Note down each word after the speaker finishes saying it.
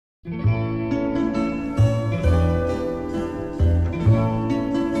Bring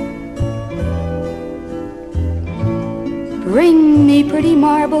me pretty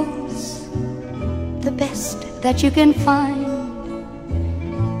marbles, the best that you can find.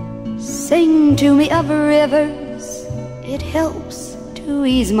 Sing to me of rivers, it helps to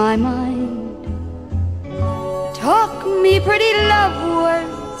ease my mind. Talk me pretty love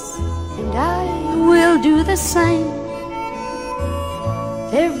words, and I will do the same.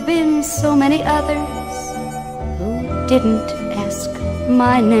 There've been so many others who didn't ask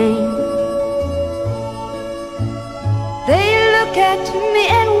my name. They look at me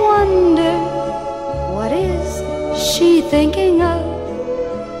and wonder, what is she thinking of?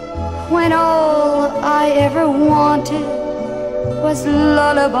 When all I ever wanted was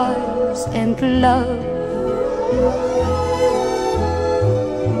lullabies and love.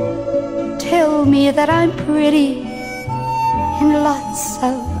 Tell me that I'm pretty in lots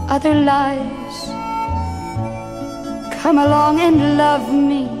of other lives. Come along and love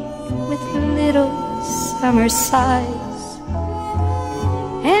me with little summer sighs.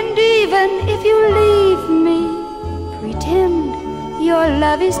 And even if you leave me, pretend your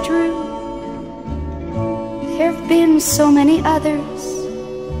love is true. There've been so many others,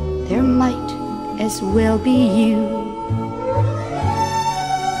 there might as well be you.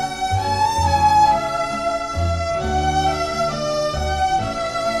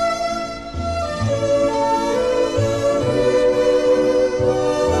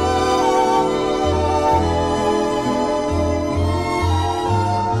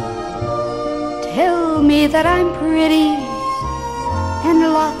 Tell me that I'm pretty and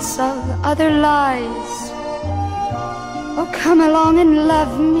lots of other lies. Oh, come along and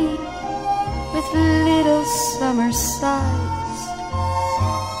love me with little summer sighs.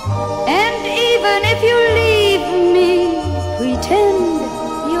 And even if you leave me, pretend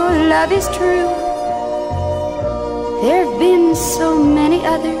your love is true. There've been so many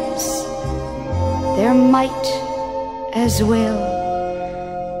others, there might as well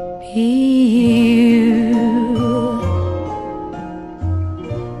be you.